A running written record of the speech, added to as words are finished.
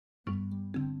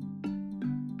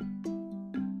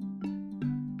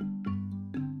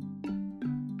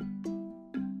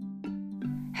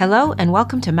Hello and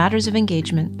welcome to Matters of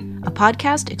Engagement, a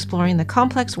podcast exploring the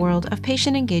complex world of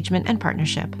patient engagement and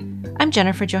partnership. I'm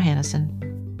Jennifer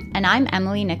Johannesson. And I'm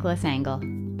Emily Nicholas Angle.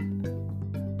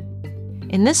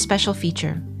 In this special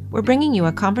feature, we're bringing you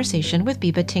a conversation with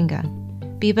Biba Tinga.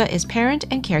 Biba is parent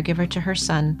and caregiver to her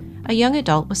son, a young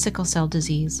adult with sickle cell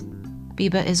disease.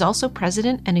 Biba is also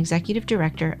president and executive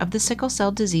director of the Sickle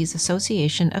Cell Disease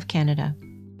Association of Canada.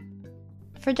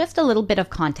 For just a little bit of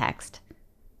context,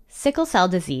 sickle cell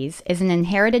disease is an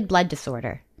inherited blood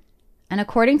disorder, and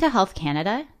according to Health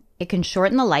Canada, it can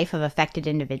shorten the life of affected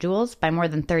individuals by more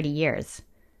than 30 years.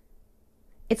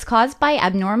 It's caused by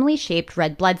abnormally shaped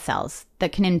red blood cells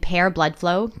that can impair blood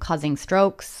flow, causing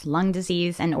strokes, lung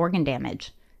disease, and organ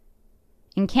damage.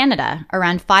 In Canada,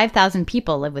 around 5,000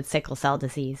 people live with sickle cell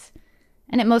disease,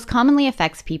 and it most commonly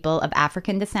affects people of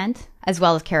African descent, as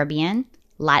well as Caribbean,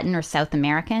 Latin or South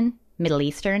American, Middle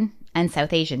Eastern, and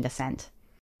South Asian descent.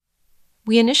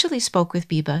 We initially spoke with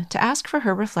Biba to ask for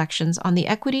her reflections on the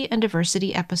equity and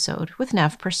diversity episode with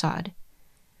Nav Prasad.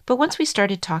 But once we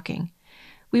started talking,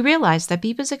 we realized that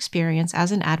Biba's experience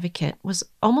as an advocate was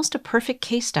almost a perfect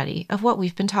case study of what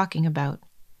we've been talking about.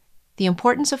 The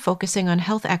importance of focusing on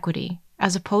health equity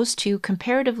as opposed to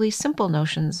comparatively simple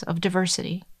notions of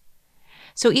diversity.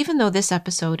 So even though this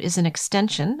episode is an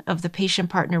extension of the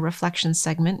patient-partner reflections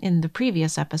segment in the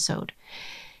previous episode,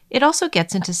 it also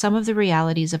gets into some of the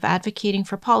realities of advocating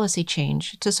for policy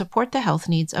change to support the health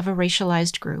needs of a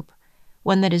racialized group,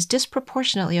 one that is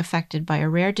disproportionately affected by a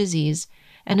rare disease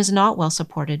and is not well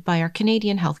supported by our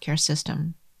Canadian healthcare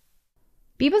system.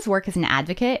 Biba's work as an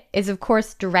advocate is, of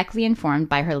course, directly informed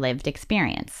by her lived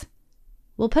experience.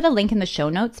 We'll put a link in the show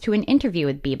notes to an interview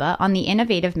with Biba on the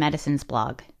Innovative Medicines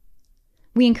blog.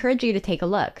 We encourage you to take a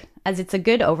look, as it's a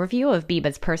good overview of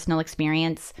Biba's personal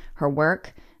experience, her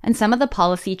work, and some of the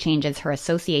policy changes her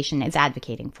association is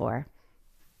advocating for.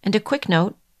 And a quick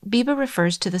note, Biba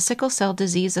refers to the Sickle Cell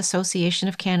Disease Association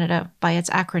of Canada by its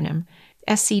acronym,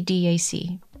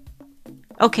 SCDAC.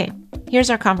 Okay,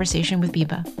 here's our conversation with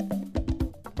Biba.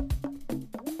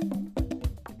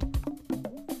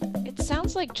 It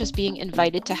sounds like just being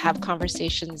invited to have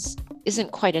conversations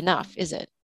isn't quite enough, is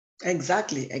it?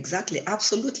 Exactly,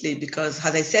 absolutely. Because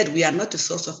as I said, we are not a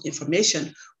source of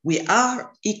information. We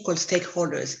are equal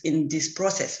stakeholders in this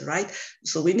process, right?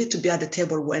 So we need to be at the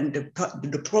table when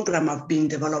the program are being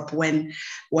developed, when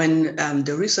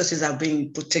the resources are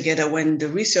being put together, when the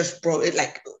research,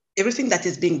 everything that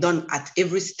is being done at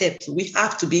every step, we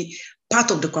have to be part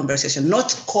of the conversation,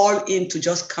 not call in to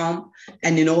just come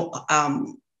and,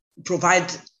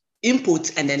 provide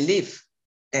input and then leave.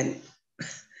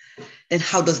 And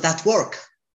how does that work?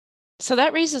 So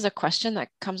that raises a question that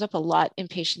comes up a lot in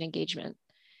patient engagement.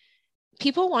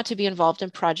 People want to be involved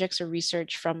in projects or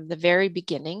research from the very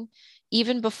beginning,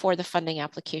 even before the funding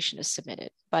application is submitted.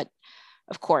 But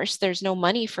of course, there's no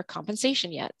money for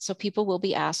compensation yet, so people will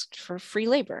be asked for free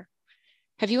labor.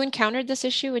 Have you encountered this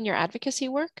issue in your advocacy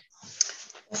work?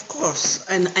 Of course,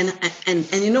 and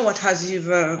you know what, as you've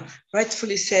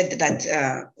rightfully said,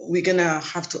 that we're gonna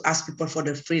have to ask people for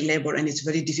the free labor, and it's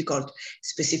very difficult,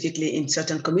 specifically in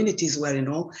certain communities where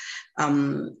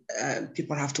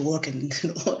people have to work,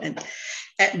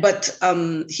 but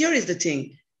here is the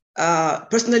thing.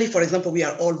 Personally, for example, we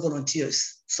are all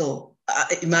volunteers, so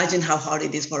imagine how hard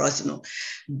it is for us,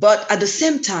 But at the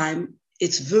same time,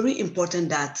 it's very important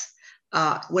that.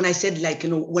 When I said,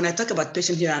 when I talk about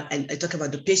patient here, and I talk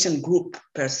about the patient group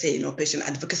per se, patient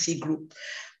advocacy group,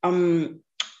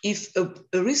 if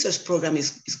a research program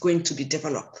is going to be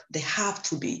developed, they have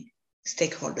to be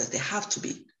stakeholders, they have to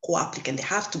be co-applicants, they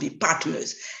have to be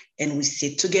partners. And we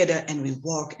sit together and we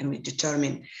work and we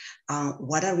determine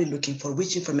what are we looking for,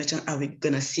 which information are we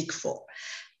going to seek for.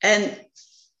 And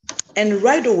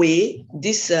right away,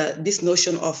 this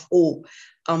notion of,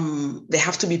 they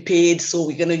have to be paid, so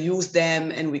we're going to use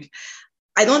them.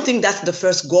 I don't think that's the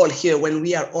first goal here when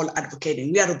we are all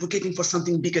advocating. We are advocating for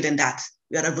something bigger than that.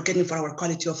 We are advocating for our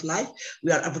quality of life.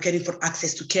 We are advocating for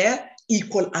access to care,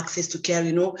 equal access to care,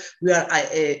 we are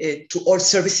to all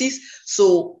services.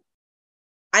 So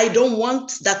I don't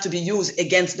want that to be used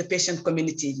against the patient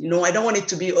community. I don't want it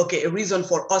to be, a reason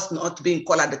for us not being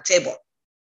called at the table.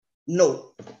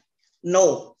 No.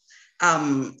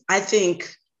 I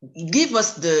think give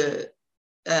us the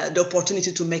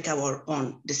opportunity to make our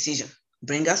own decision.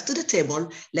 Bring us to the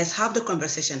table, let's have the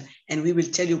conversation, and we will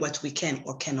tell you what we can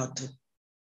or cannot do.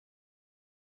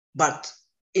 But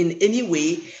in any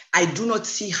way, I do not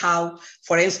see how,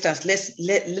 for instance,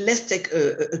 let's take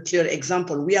a clear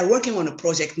example. We are working on a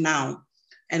project now,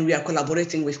 and we are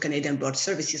collaborating with Canadian Blood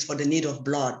Services for the need of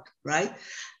blood, right?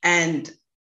 And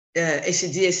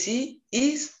ACDSC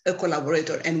is a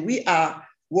collaborator, and we are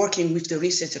working with the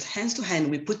researchers hand to hand.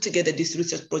 We put together this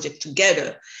research project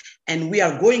together, and we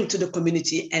are going to the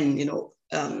community and,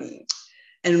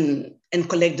 and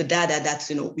collect the data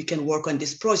that, we can work on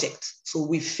this project. So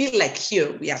we feel like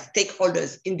here we are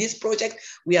stakeholders in this project.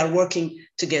 We are working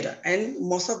together, and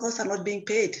most of us are not being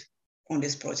paid on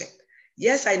this project.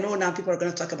 Yes, I know now people are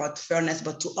going to talk about fairness,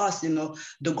 but to us,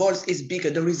 the goal is bigger.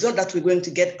 The result that we're going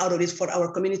to get out of this for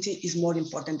our community is more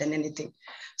important than anything.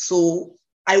 So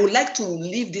I would like to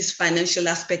leave these financial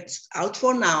aspects out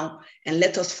for now and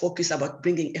let us focus about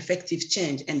bringing effective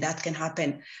change. And that can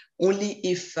happen only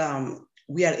if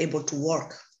we are able to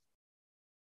work.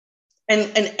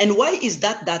 And why is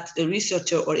that a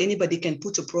researcher or anybody can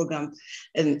put a program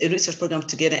and a research program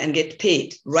together and get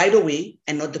paid right away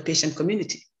and not the patient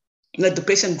community? Not the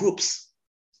patient groups,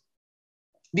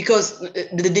 because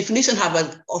the definition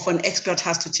of an expert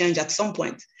has to change at some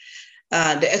point.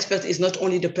 The expert is not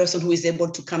only the person who is able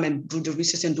to come and do the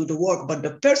research and do the work, but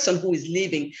the person who is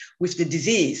living with the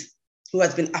disease, who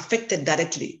has been affected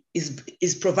directly,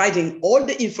 is providing all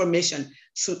the information,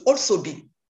 should also be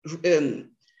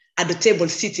at the table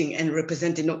sitting and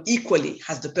representing equally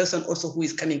as the person also who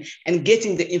is coming and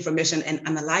getting the information and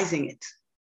analyzing it.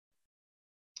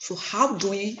 So how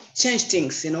do we change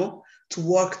things, to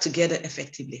work together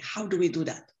effectively? How do we do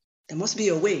that? There must be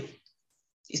a way.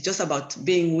 It's just about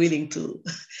being willing to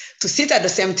sit at the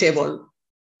same table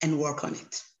and work on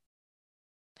it.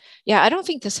 Yeah, I don't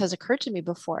think this has occurred to me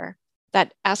before,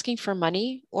 that asking for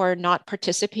money or not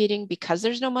participating because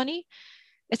there's no money,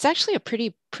 it's actually a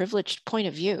pretty privileged point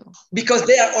of view. Because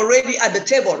they are already at the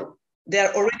table. They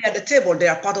are already at the table. They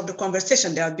are part of the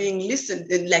conversation. They are being listened,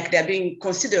 like they're being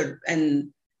considered,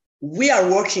 and we are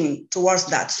working towards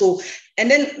that. So, and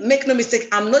then make no mistake,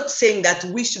 I'm not saying that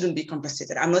we shouldn't be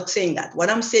compensated. I'm not saying that. What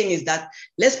I'm saying is that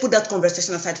let's put that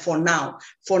conversation aside for now.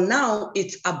 For now,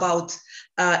 it's about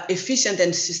efficient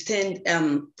and sustained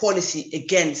policy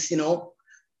against,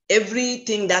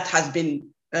 everything that has been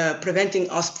preventing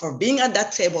us from being at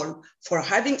that table, for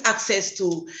having access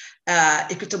to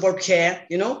equitable care,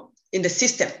 in the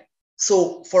system.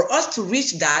 So for us to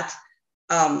reach that,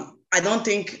 I don't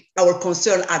think our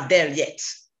concerns are there yet.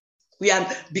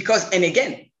 And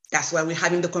again, that's why we're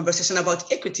having the conversation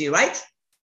about equity, right?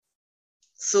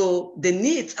 So the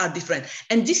needs are different.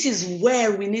 And this is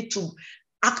where we need to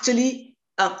actually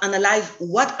analyze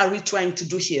what are we trying to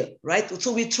do here, right?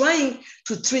 So we're trying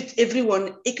to treat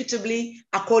everyone equitably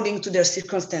according to their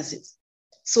circumstances.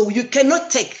 So you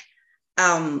cannot take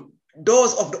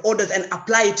those of the orders and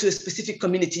apply it to a specific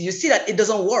community. You see that it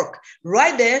doesn't work.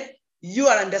 Right there, you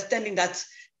are understanding that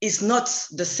it's not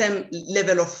the same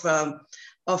level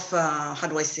of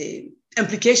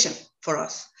implication for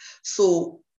us.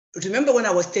 So remember when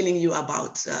I was telling you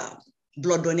about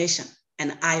blood donation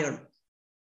and iron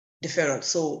deferral.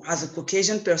 So as a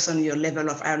Caucasian person, your level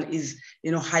of iron is,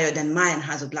 higher than mine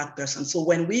as a Black person. So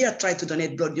when we are trying to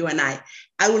donate blood, you and I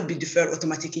will be deferred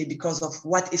automatically because of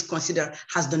what is considered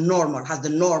as the normal, as the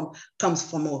norm comes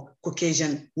from a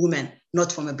Caucasian woman,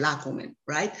 not from a Black woman,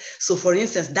 right? So for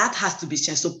instance, that has to be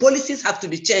changed. So policies have to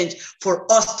be changed for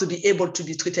us to be able to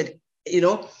be treated,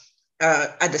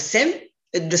 at the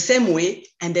same way,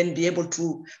 and then be able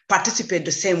to participate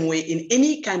the same way in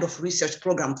any kind of research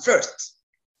program first.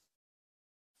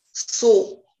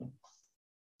 So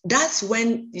that's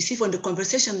when, you see, when the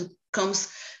conversation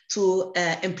comes to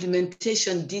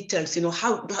implementation details,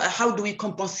 how do we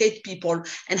compensate people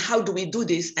and how do we do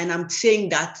this? And I'm saying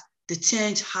that the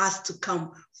change has to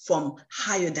come from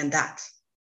higher than that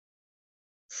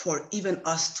for even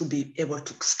us to be able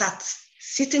to start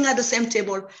sitting at the same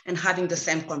table and having the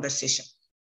same conversation.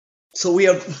 So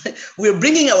we're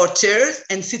bringing our chairs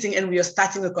and sitting, and we are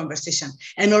starting a conversation.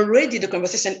 And already the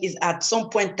conversation is at some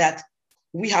point that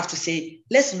we have to say,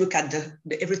 let's look at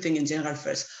the everything in general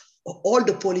first. All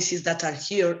the policies that are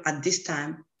here at this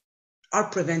time are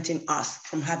preventing us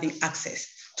from having access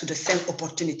to the same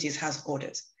opportunities as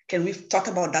others. Can we talk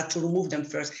about that to remove them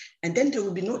first? And then there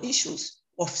will be no issues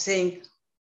of saying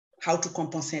how to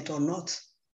compensate or not.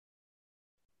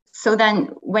 So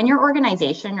then when your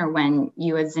organization or when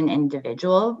you as an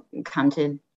individual come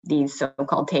to these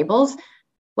so-called tables,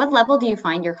 what level do you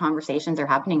find your conversations are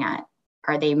happening at?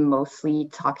 Are they mostly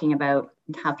talking about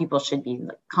how people should be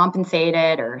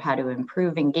compensated or how to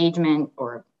improve engagement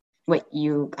or what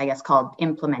you, I guess, called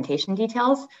implementation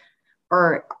details?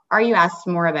 Or are you asked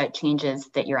more about changes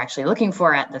that you're actually looking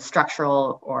for at the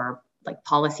structural or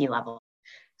policy level?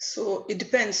 So it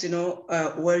depends,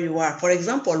 where you are. For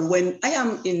example, when I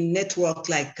am in network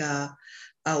like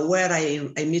where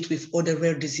I meet with other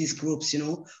rare disease groups,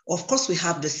 of course we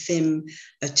have the same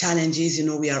challenges,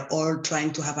 we are all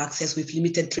trying to have access with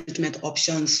limited treatment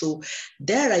options. So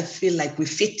there I feel like we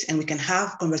fit and we can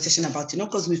have conversation about,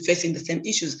 because we're facing the same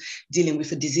issues, dealing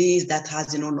with a disease that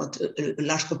has, not a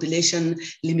large population,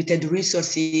 limited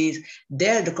resources.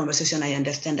 There, the conversation I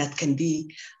understand that can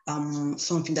be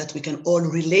something that we can all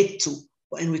relate to,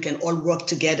 and we can all work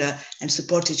together and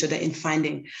support each other in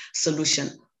finding solution.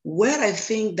 Where I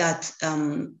think that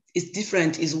is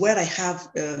different is where I have,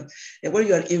 where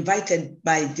you are invited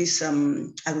by this,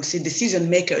 I would say, decision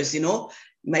makers,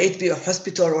 might be a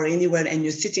hospital or anywhere, and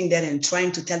you're sitting there and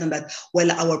trying to tell them that,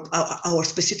 well, our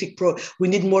specific we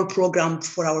need more program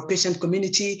for our patient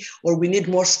community, or we need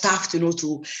more staff, to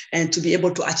be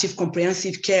able to achieve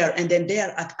comprehensive care. And then they are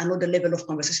at another level of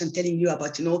conversation telling you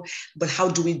about, but how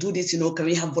do we do this? Can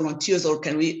we have volunteers, or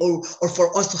can we, or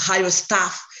for us to hire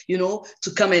staff,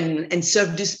 to come and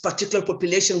serve this particular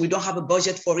population? We don't have a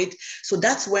budget for it. So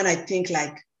that's when I think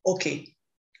like, okay,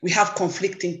 we have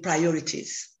conflicting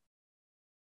priorities.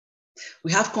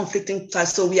 We have conflicting,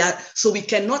 so we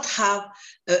cannot have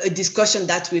a discussion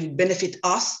that will benefit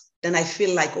us. Then I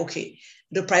feel like, okay,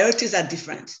 the priorities are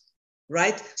different,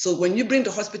 right? So when you bring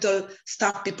the hospital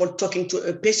staff people talking to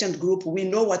a patient group, we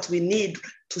know what we need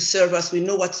to serve us. We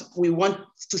know what we want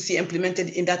to see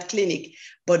implemented in that clinic,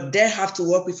 but they have to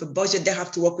work with a budget. They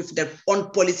have to work with their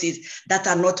own policies that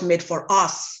are not made for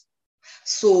us.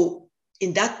 So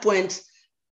in that point,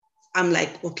 I'm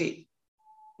like, okay,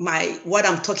 what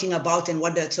I'm talking about and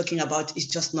what they're talking about is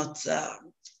just not,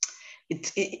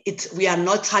 we are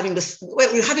not having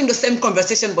we're having the same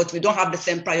conversation, but we don't have the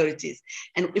same priorities.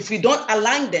 And if we don't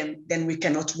align them, then we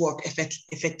cannot work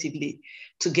effectively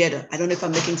together. I don't know if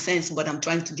I'm making sense, but I'm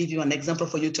trying to give you an example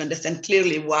for you to understand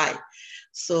clearly why.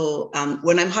 So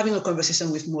when I'm having a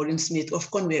conversation with Maureen Smith, of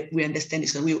course, we understand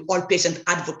this, and we all patient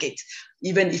advocates,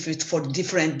 even if it's for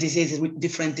different diseases with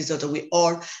different disorders, we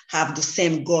all have the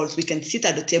same goals. We can sit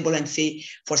at the table and say,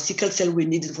 for sickle cell, we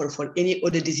need it, for any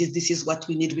other disease, this is what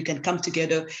we need. We can come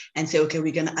together and say, okay,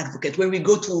 we're gonna advocate. When we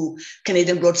go to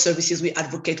Canadian Blood Services, we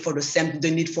advocate for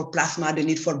the need for plasma, the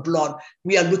need for blood.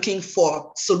 We are looking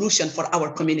for solution for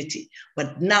our community.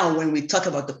 But now when we talk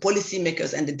about the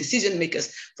policymakers and the decision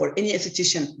makers for any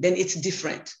institution, then it's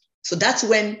different. So that's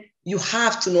when you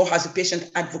have to know, as a patient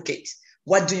advocate,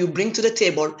 what do you bring to the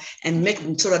table, and make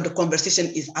sure that the conversation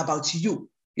is about you,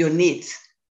 your needs,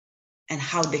 and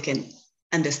how they can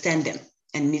understand them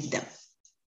and meet them.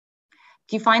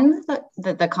 Do you find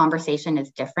that the conversation is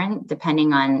different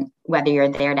depending on whether you're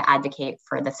there to advocate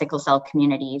for the sickle cell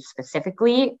community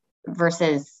specifically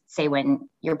versus, say, when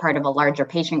you're part of a larger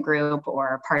patient group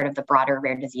or part of the broader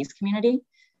rare disease community?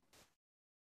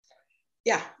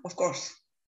 Yeah, of course.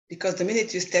 Because the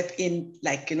minute you step in,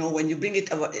 like, when you bring it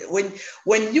about,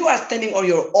 when you are standing on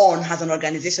your own as an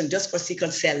organization just for sickle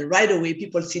cell, right away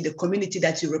people see the community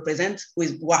that you represent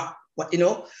with what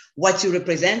you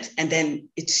represent, and then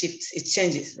it shifts, it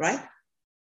changes, right?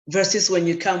 Versus when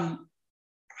you come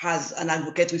as an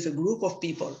advocate with a group of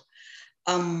people.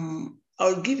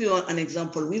 I'll give you an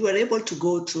example. We were able to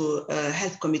go to a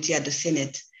health committee at the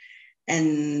Senate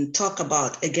and talk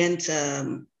about, against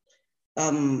a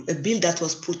bill that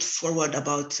was put forward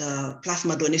about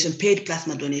plasma donation, paid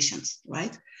plasma donations,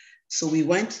 right? So we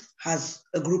went as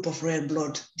a group of rare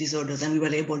blood disorders, and we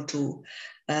were able to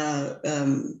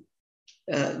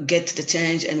get the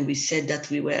change, and we said that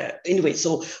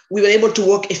so we were able to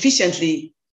work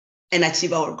efficiently and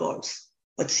achieve our goals.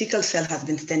 But sickle cell has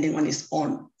been standing on its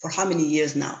own for how many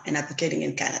years now and advocating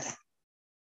in Canada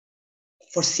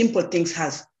for simple things,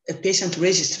 has a patient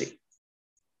registry,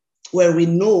 where we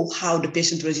know how the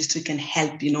patient registry can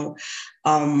help, in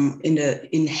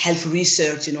health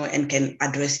research, and can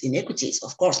address inequities,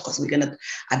 of course, because we're going to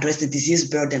address the disease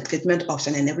burden, treatment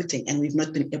option, and everything. And we've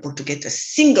not been able to get a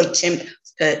single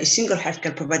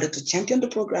healthcare provider to champion the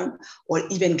program, or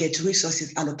even get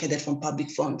resources allocated from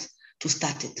public funds to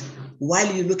start it.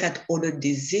 While you look at other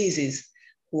diseases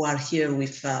who are here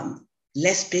with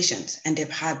less patients, and they've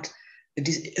had a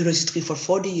registry for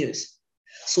 40 years.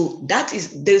 So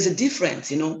there's a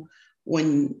difference,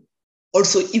 when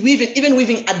also even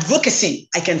within advocacy,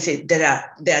 I can say there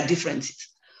are differences.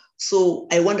 So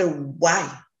I wonder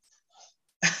why.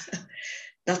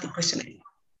 That's the question.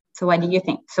 So why do you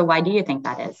think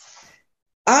that is?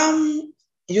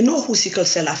 You know who sickle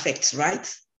cell affects,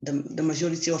 right? The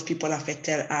majority of people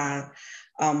affected are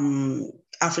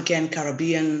African,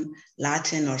 Caribbean,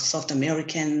 Latin, or South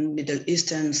American, Middle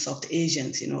Eastern, South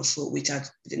Asians, so which are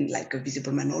like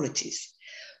visible minorities.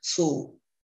 So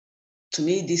to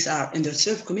me, these are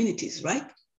underserved communities, right?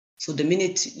 So the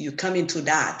minute you come into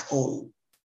that, oh,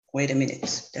 wait a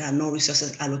minute, there are no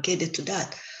resources allocated to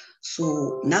that.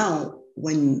 So now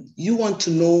when you want to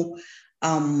know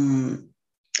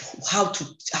how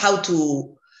to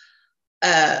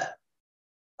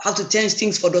change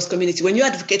things for those communities, when you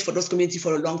advocate for those communities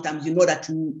for a long time, you know that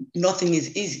nothing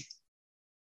is easy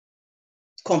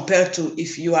compared to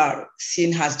if you are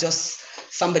seen as just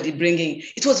somebody bringing.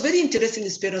 It was very interesting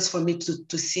experience for me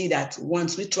to see that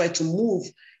once we try to move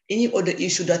any other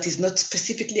issue that is not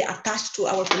specifically attached to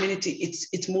our community,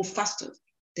 it moves faster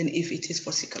than if it is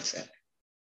for sickle cell.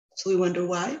 So we wonder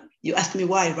why. You asked me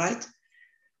why, right?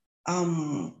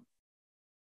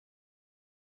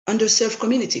 Underserved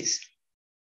communities,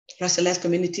 racialized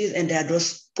communities, and there are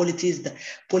those policies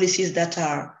that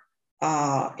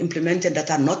are implemented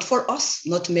that are not for us,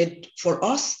 not made for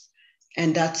us,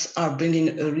 and that are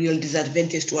bringing a real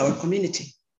disadvantage to our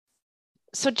community.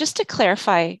 So just to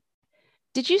clarify,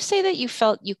 did you say that you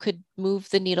felt you could move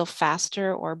the needle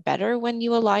faster or better when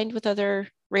you aligned with other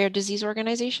rare disease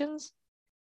organizations?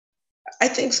 I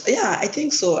think so. Yeah, I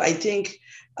think so. I think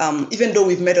even though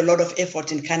we've made a lot of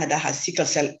effort in Canada as sickle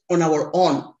cell on our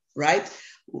own, right?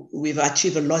 We've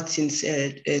achieved a lot since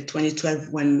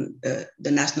 2012 when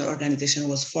the national organization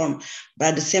was formed. But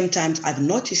at the same time, I've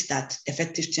noticed that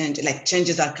effective change, like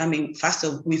changes are coming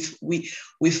faster with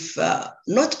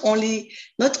not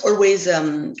always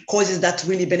causes that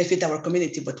really benefit our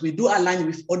community, but we do align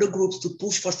with other groups to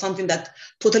push for something that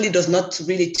totally does not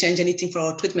really change anything for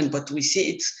our treatment, but we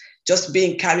see it just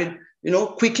being carried,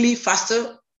 quickly,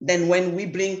 faster than when we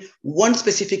bring one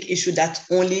specific issue that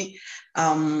only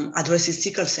addresses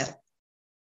sickle cell.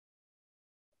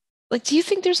 Like, do you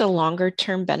think there's a longer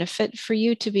term benefit for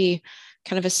you to be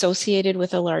kind of associated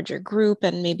with a larger group,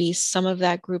 and maybe some of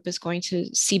that group is going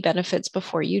to see benefits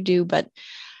before you do, but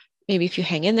maybe if you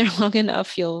hang in there long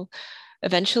enough, you'll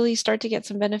eventually start to get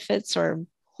some benefits? Or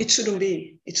it shouldn't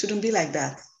be like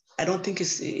that. I don't think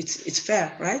it's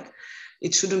fair, right?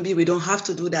 It shouldn't be. We don't have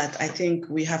to do that. I think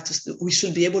we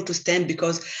should be able to stand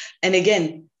because, and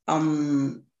again,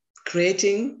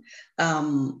 creating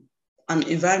an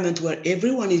environment where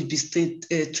everyone is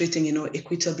treating,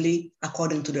 equitably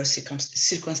according to their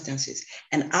circumstances.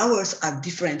 And ours are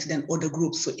different than other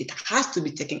groups. So it has to be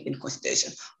taken in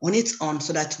consideration on its own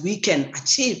so that we can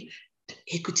achieve the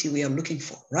equity we are looking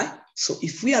for, right? So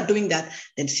if we are doing that,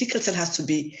 then sickle cell has to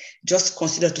be just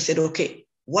considered to say, okay,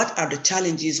 what are the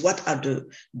challenges? What are the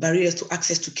barriers to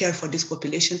access to care for this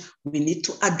population? We need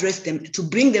to address them to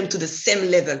bring them to the same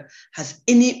level as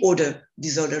any other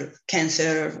disorder,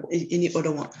 cancer, any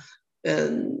other one,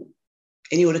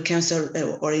 any other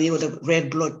cancer or any other red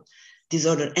blood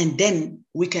disorder. And then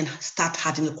we can start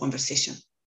having a conversation.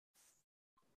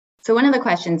 So one of the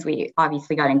questions we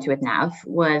obviously got into with Nav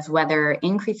was whether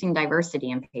increasing diversity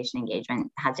in patient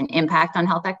engagement has an impact on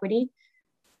health equity.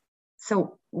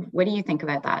 So what do you think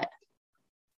about that?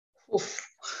 Oof.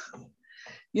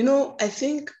 I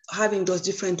think having those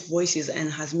different voices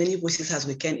and as many voices as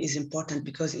we can is important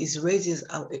because it's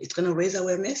going to raise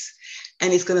awareness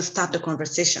and it's going to start the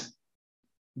conversation.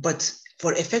 But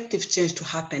for effective change to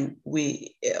happen,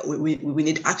 we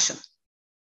need action.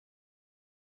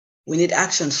 We need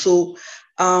action. So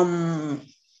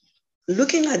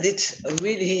looking at it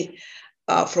really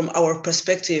from our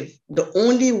perspective, the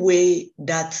only way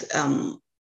that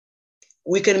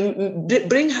we can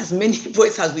bring as many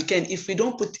voices as we can, if we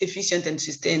don't put efficient and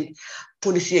sustained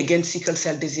policy against sickle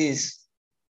cell disease,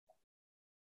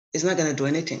 it's not going to do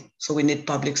anything. So we need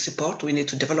public support. We need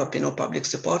to develop, public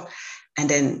support, and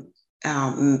then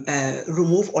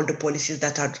remove all the policies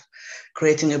that are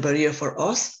creating a barrier for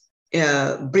us.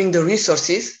 Bring the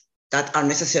resources that are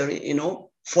necessary,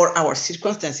 for our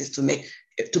circumstances to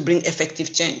bring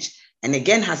effective change. And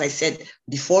again, as I said,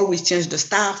 before we change the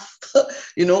staff,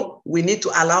 we need to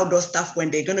allow those staff when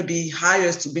they're going to be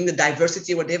hired to bring the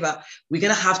diversity, whatever, we're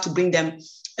going to have to bring them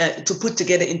to put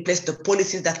together in place the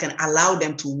policies that can allow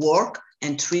them to work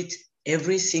and treat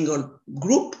every single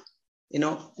group,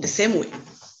 the same way,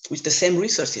 with the same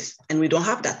resources. And we don't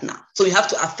have that now. So we have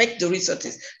to affect the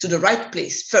resources to the right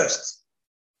place first,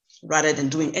 rather than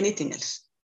doing anything else.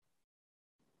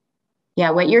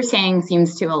 Yeah, what you're saying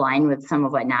seems to align with some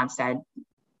of what Nav said,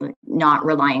 not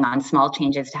relying on small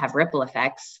changes to have ripple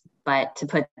effects, but to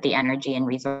put the energy and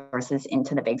resources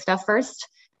into the big stuff first.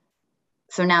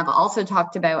 So Nav also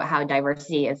talked about how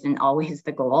diversity isn't always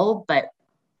the goal, but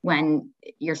when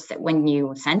you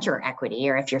center equity,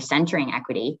 or if you're centering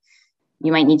equity,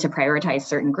 you might need to prioritize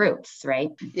certain groups,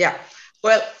 right? Yeah.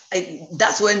 Well,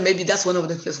 that's one of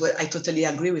the places where I totally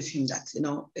agree with him that,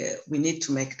 we need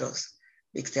to make those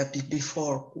big steps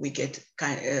before we get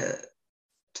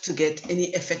to get any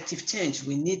effective change.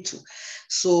 We need to.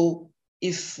 So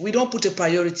if we don't put a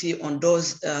priority on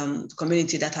those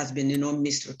community that has been,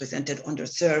 misrepresented,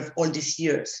 underserved all these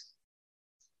years,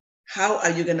 how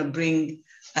are you going to bring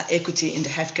equity in the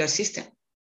healthcare system?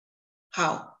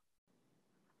 How?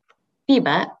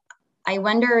 Biba, I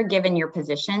wonder, given your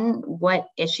position, what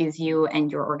issues you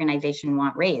and your organization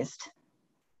want raised?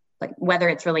 Like whether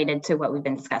it's related to what we've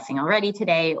been discussing already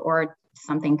today or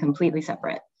something completely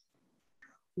separate.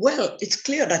 Well, it's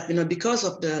clear that, because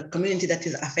of the community that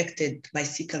is affected by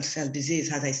sickle cell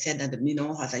disease, as I said, and,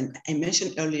 as I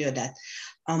mentioned earlier, that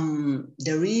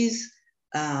there is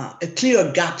a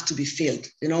clear gap to be filled.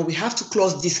 We have to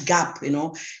close this gap,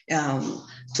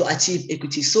 to achieve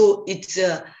equity. So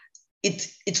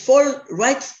it falls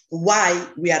right why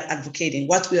we are advocating,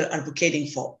 what we are advocating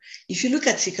for. If you look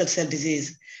at sickle cell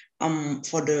disease,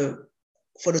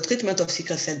 for the treatment of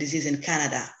sickle cell disease in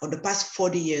Canada, for the past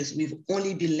 40 years, we've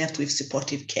only been left with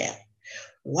supportive care.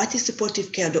 What is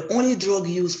supportive care? The only drug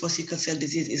used for sickle cell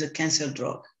disease is a cancer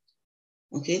drug,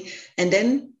 okay? And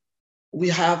then we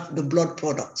have the blood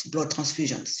products, blood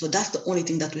transfusions. So that's the only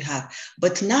thing that we have.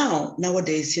 But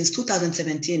nowadays, since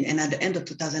 2017 and at the end of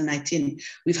 2019,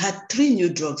 we've had 3 new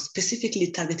drugs specifically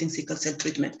targeting sickle cell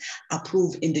treatment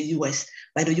approved in the US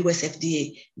by the US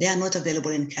FDA. They are not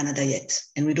available in Canada yet.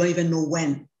 And we don't even know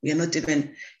when. We are not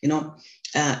even,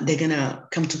 they're gonna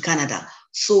come to Canada.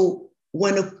 So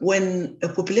when a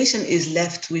population is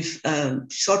left with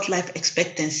short life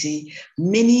expectancy,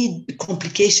 many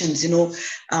complications,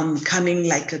 coming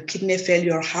like a kidney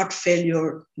failure, heart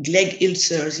failure, leg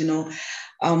ulcers,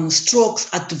 strokes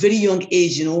at a very young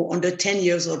age, under 10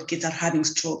 years old kids are having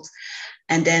strokes.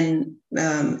 And then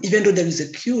even though there is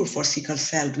a cure for sickle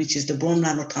cell, which is the bone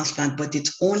marrow transplant, but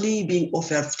it's only being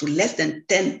offered to less than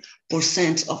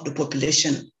 10% of the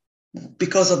population,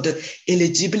 because of the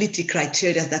eligibility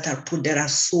criteria that are put there are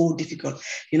so difficult,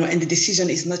 and the decision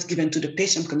is not given to the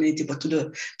patient community, but to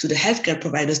the healthcare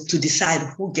providers to decide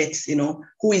who gets,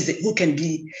 who can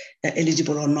be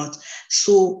eligible or not.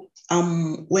 So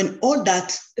when all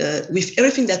that, with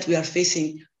everything that we are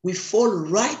facing, we fall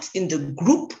right in the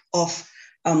group of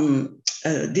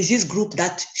disease group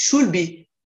that should be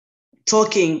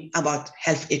talking about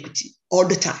health equity all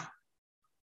the time.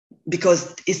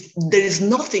 Because there is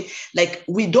nothing, like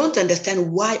we don't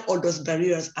understand why all those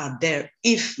barriers are there,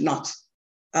 if not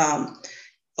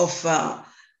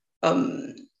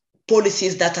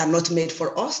policies that are not made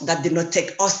for us, that did not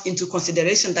take us into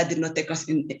consideration, that did not take us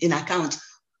in account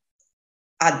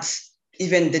at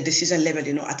even the decision level,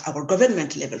 at our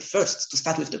government level first, to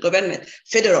start with the government,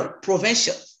 federal,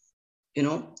 provincial,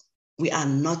 we are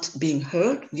not being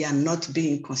heard, we are not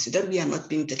being considered, we are not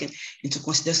being taken into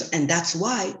consideration. And that's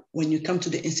why when you come to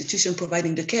the institution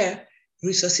providing the care,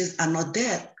 resources are not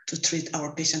there to treat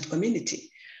our patient community.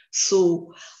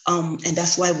 So, and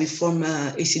that's why we formed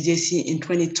ACDC in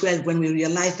 2012, when we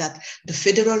realized that the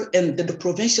federal and the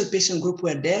provincial patient group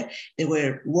were there. They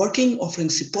were working, offering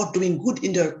support, doing good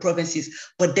in their provinces.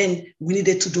 But then we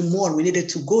needed to do more. We needed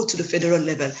to go to the federal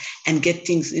level and get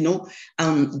things,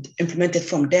 implemented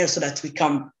from there, so that we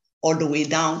come all the way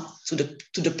down to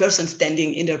the person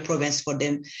standing in their province for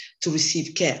them to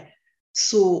receive care.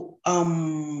 So,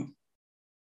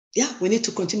 we need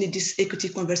to continue this equity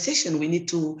conversation. We need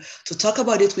to talk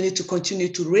about it. We need to continue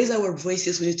to raise our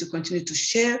voices. We need to continue to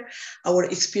share our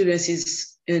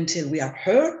experiences until we are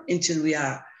heard, until we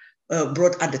are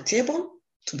brought at the table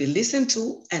to be listened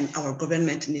to, and our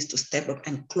government needs to step up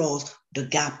and close the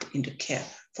gap in the care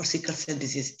for sickle cell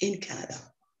disease in Canada.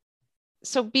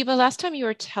 So Biba, last time you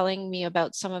were telling me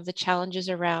about some of the challenges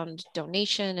around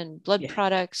donation and blood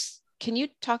products. Can you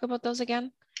talk about those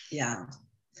again? Yeah.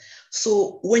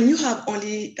 So when you have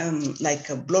only like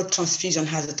a blood transfusion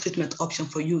has a treatment option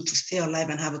for you to stay alive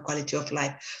and have a quality of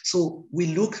life. So we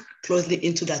look closely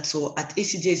into that. So at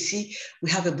ACJC,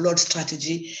 we have a blood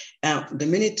strategy. The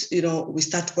minute, we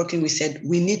start working, we said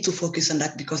we need to focus on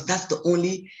that because that's the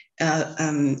only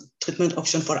treatment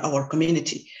option for our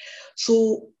community.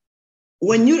 So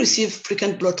when you receive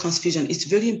frequent blood transfusion, it's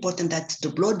very important that the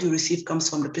blood you receive comes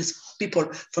from the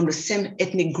people from the same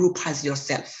ethnic group as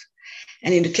yourself.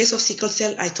 And in the case of sickle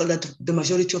cell, I told that the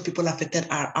majority of people affected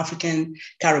are African,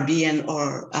 Caribbean,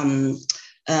 or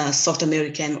South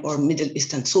American or Middle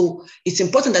Eastern. So it's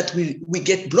important that we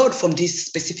get blood from this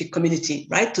specific community,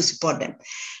 right, to support them.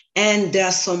 And there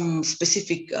are some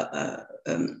specific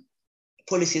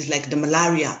policies like the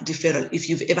malaria deferral. If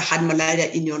you've ever had malaria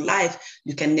in your life,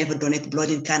 you can never donate blood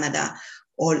in Canada.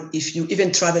 or if you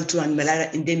even travel to a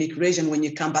malaria endemic region, when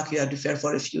you come back, you are deferred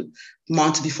for a few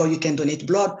months before you can donate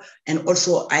blood. And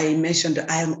also, I mentioned the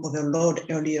iron overload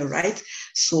earlier, right?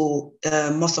 So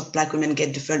most of Black women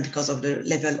get deferred because of the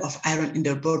level of iron in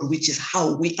their blood, which is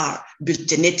how we are built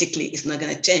genetically. It's not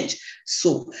going to change.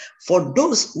 So for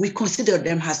those, we consider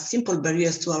them as simple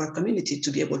barriers to our community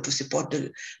to be able to support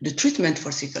the treatment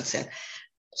for sickle cell.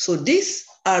 So these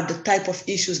are the type of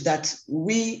issues that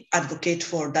we advocate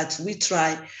for, that we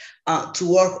try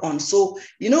to work on. So,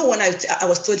 you know, when I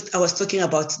was talking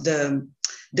about the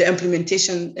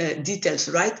implementation details,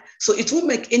 right? So it will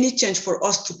make any change for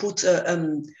us to put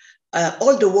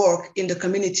all the work in the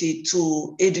community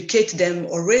to educate them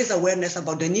or raise awareness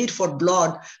about the need for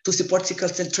blood to support sickle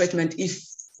cell treatment if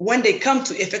when they come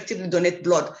to effectively donate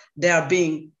blood, they are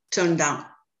being turned down.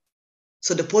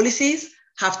 So the policies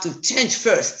have to change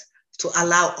first to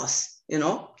allow us, you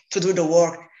know, to do the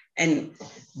work and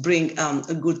bring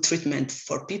a good treatment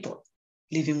for people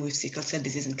living with sickle cell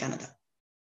disease in Canada.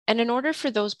 And in order for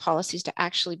those policies to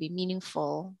actually be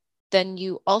meaningful, then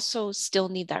you also still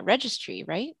need that registry,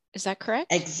 right? Is that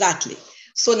correct? Exactly.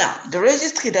 So now the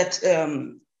registry that,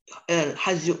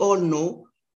 as you all know,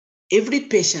 every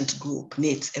patient group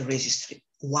needs a registry.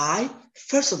 Why?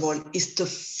 First of all, it's the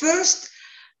first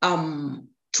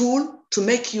tool to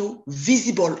make you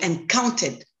visible and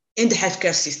counted in the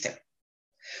healthcare system.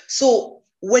 So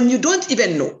when you don't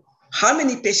even know how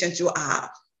many patients you have,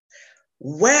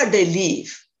 where they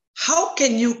live, how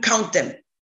can you count them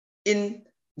in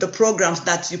the programs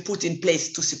that you put in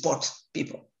place to support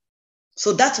people?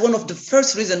 So that's one of the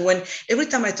first reasons when every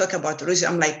time I talk about registry,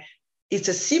 I'm like, it's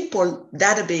a simple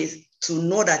database to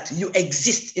know that you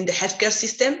exist in the healthcare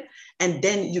system, and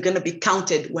then you're going to be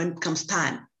counted when it comes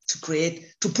time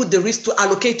to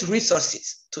allocate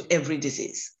resources to every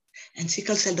disease. And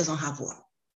sickle cell doesn't have one.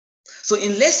 So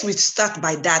unless we start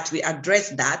by that, we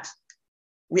address that,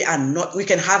 we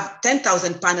can have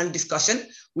 10,000 panel discussion.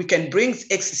 We can bring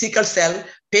sickle cell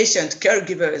patient,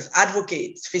 caregivers,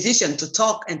 advocates, physicians to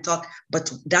talk, but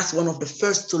that's one of the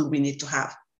first tools we need to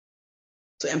have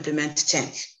to implement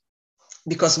change,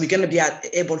 because we're going to be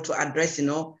able to address, you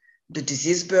know, the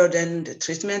disease burden, the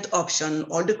treatment option,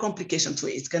 all the complications to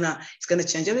it. It's gonna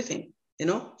change everything, you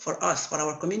know, for us, for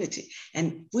our community.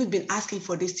 And we've been asking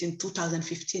for this in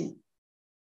 2015.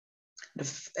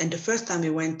 And the first time we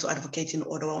went to advocate in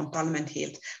Ottawa on Parliament Hill,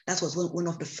 that was one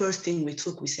of the first things we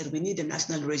took. We said, we need a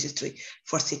national registry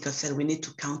for sickle cell. We need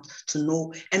to count, to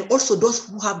know, and also those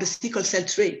who have the sickle cell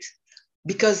trait,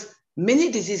 because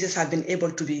many diseases have been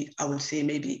able to be, I would say,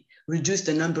 maybe reduce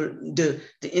the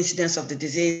incidence of the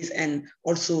disease, and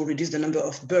also reduce the number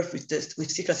of births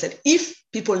with sickle cell if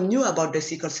people knew about the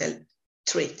sickle cell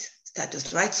trait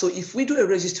status, right? So if we do a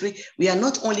registry, we are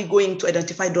not only going to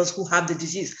identify those who have the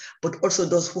disease, but also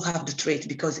those who have the trait,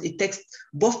 because it takes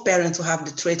both parents who have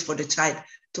the trait for the child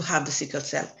to have the sickle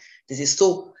cell disease.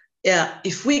 So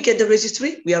if we get the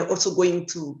registry, we are also going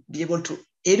to be able to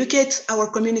educate our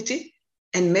community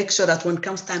and make sure that when it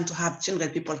comes time to have children,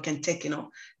 people can take, you know,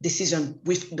 decision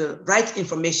with the right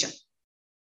information.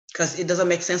 Because it doesn't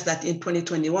make sense that in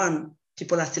 2021,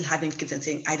 people are still having kids and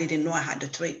saying, I didn't know I had the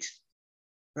trait,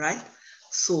 right?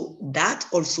 So that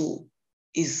also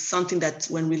is something that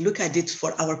when we look at it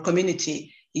for our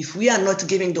community, if we are not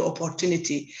giving the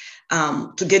opportunity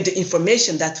to get the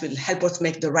information that will help us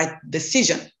make the right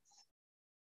decision,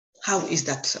 how is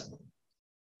that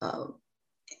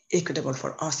equitable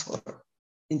for us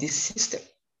in this system?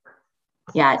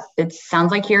 Yeah, it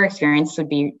sounds like your experience would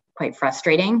be quite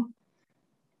frustrating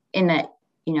in that,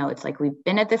 you know, it's like we've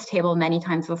been at this table many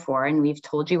times before and we've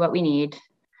told you what we need.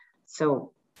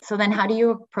 So then how do you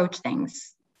approach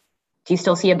things? Do you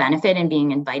still see a benefit in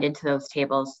being invited to those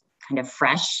tables kind of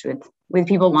fresh with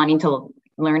people wanting to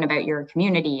learn about your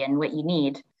community and what you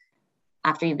need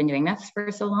after you've been doing this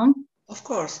for so long? Of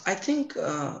course. I think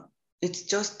it's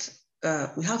just,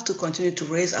 we have to continue to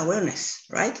raise awareness,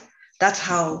 right? That's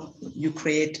how you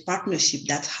create partnership.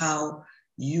 That's how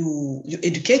you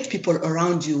educate people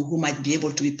around you who might be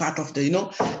able to be part of the, you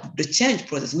know, the change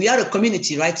process. We are a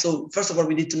community, right? So first of all,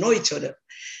 we need to know each other.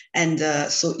 And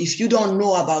so if you don't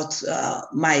know about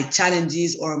my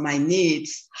challenges or my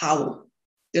needs, how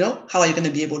are you going to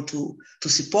be able to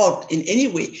support in any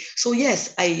way? So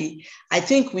yes, I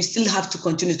think we still have to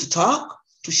continue to talk,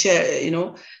 to share, you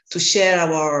know, to share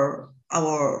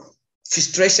our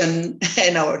frustration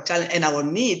and our challenge and our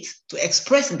needs, to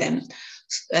express them.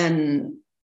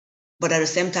 But at the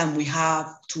same time, we have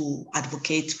to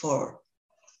advocate for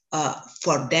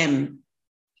them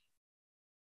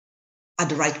at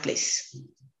the right place.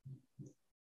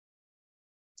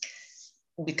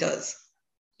 Because,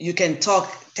 you can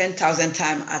talk 10,000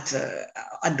 times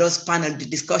at those panel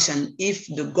discussion. If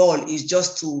the goal is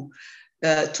just to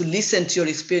listen to your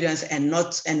experience and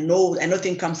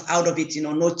nothing comes out of it,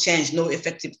 no change, no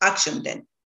effective action, then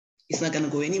it's not going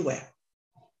to go anywhere.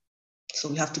 So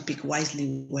we have to pick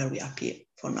wisely where we appear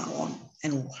from now on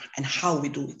and how we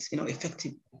do it,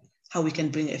 effective, how we can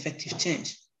bring effective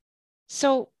change.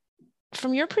 So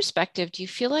from your perspective, do you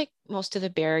feel like most of the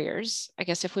barriers, I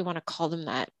guess if we want to call them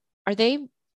that, are they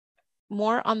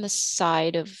more on the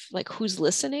side of like who's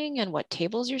listening and what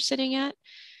tables you're sitting at?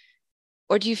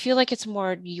 Or do you feel like it's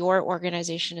more your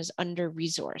organization is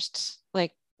under-resourced?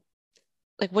 Like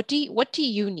what do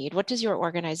you need? What does your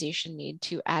organization need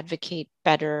to advocate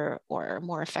better or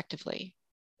more effectively?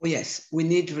 Oh, yes, we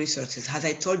need resources. As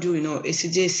I told you,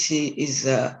 ACJC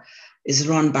is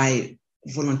run by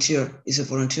volunteer. It's a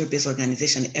volunteer-based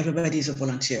organization. Everybody is a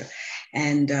volunteer.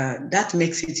 And that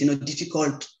makes it,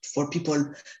 difficult for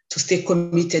people to stay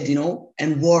committed,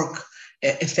 and work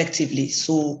effectively.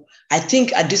 So I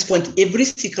think at this point, every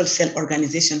sickle cell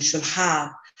organization should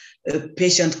have a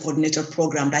patient coordinator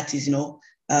program that is,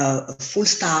 full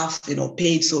staff,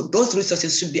 paid. So those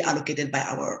resources should be allocated by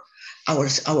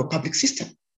our public system.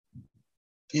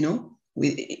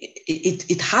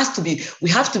 It has to be. We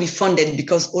have to be funded,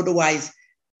 because otherwise,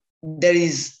 there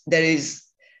is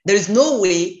no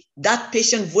way that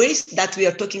patient voice that we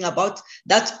are talking about,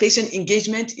 that patient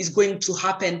engagement is going to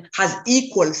happen as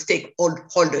equal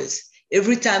stakeholders.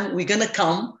 Every time we're gonna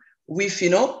come with,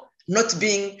 not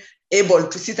being able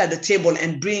to sit at the table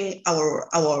and bring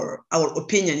our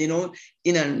opinion,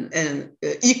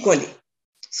 equally.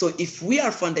 So if we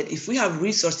are funded, if we have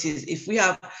resources, if we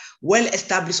have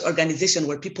well-established organization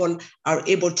where people are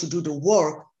able to do the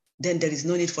work, then there is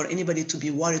no need for anybody to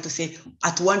be worried to say,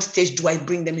 at one stage, do I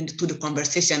bring them into the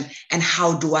conversation, and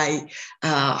how can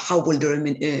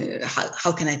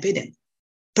I pay them?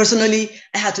 Personally,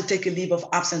 I had to take a leave of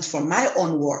absence from my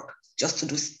own work just to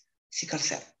do sickle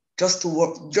cell, just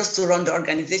to run the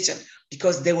organization,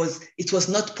 because it was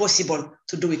not possible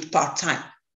to do it part-time,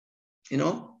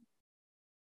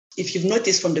 If you've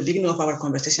noticed from the beginning of our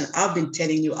conversation, I've been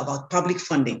telling you about public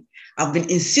funding. I've been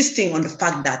insisting on the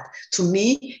fact that, to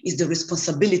me, is the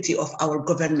responsibility of our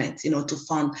government, to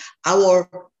fund our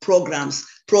programs,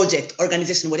 project,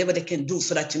 organization, whatever they can do,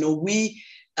 so that, we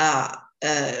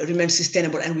remain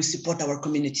sustainable and we support our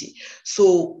community.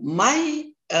 So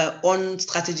my own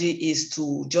strategy is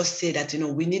to just say that,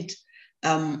 we need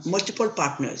multiple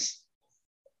partners.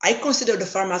 I consider the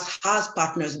pharmas as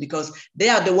partners because they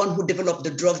are the one who develop the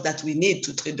drugs that we need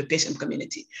to treat the patient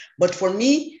community. But for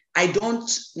me, I don't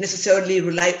necessarily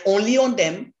rely only on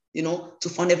them, to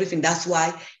fund everything. That's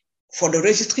why for the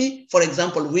registry, for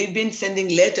example, we've been sending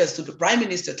letters to the Prime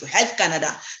Minister, to Health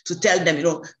Canada, to tell them,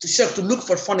 to look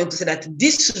for funding, to say that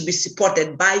this should be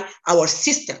supported by our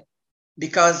system,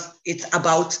 because it's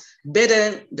about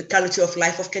bettering the quality of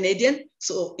life of Canadians.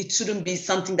 So it shouldn't be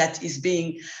something that is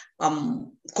being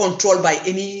controlled by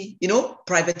any,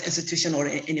 private institution or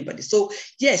anybody. So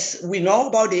yes, we know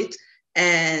about it,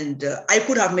 and I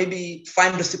could have maybe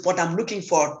find the support I'm looking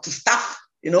for to staff,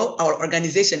 our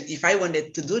organization if I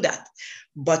wanted to do that.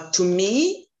 But to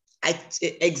me,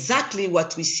 exactly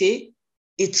what we say,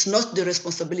 it's not the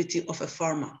responsibility of a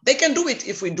pharma. They can do it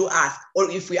if we do ask or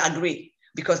if we agree.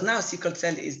 Because now sickle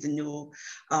cell is the new,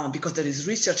 because there is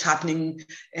research happening,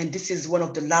 and this is one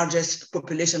of the largest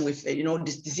population with,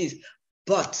 this disease.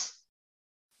 But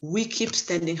we keep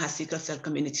standing as sickle cell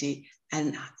community,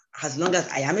 and as long as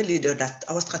I am a leader, that's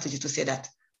our strategy to say that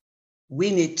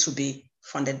we need to be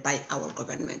funded by our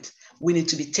government. We need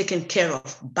to be taken care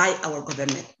of by our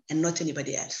government and not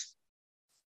anybody else.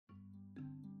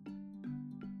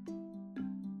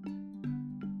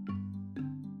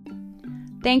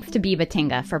 Thanks to Biba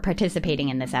Tinga for participating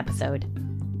in this episode.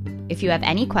 If you have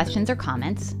any questions or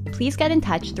comments, please get in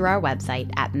touch through our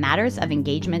website at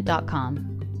mattersofengagement.com.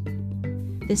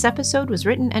 This episode was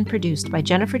written and produced by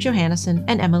Jennifer Johannesson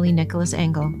and Emily Nicholas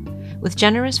Engel, with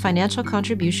generous financial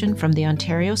contribution from the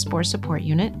Ontario Spore Support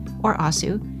Unit, or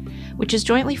OSU, which is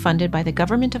jointly funded by the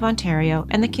Government of Ontario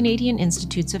and the Canadian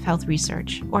Institutes of Health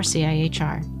Research, or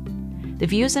CIHR. The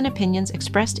views and opinions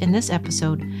expressed in this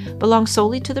episode belong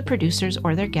solely to the producers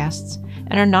or their guests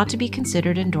and are not to be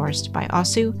considered endorsed by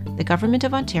OSU, the Government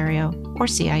of Ontario, or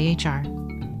CIHR.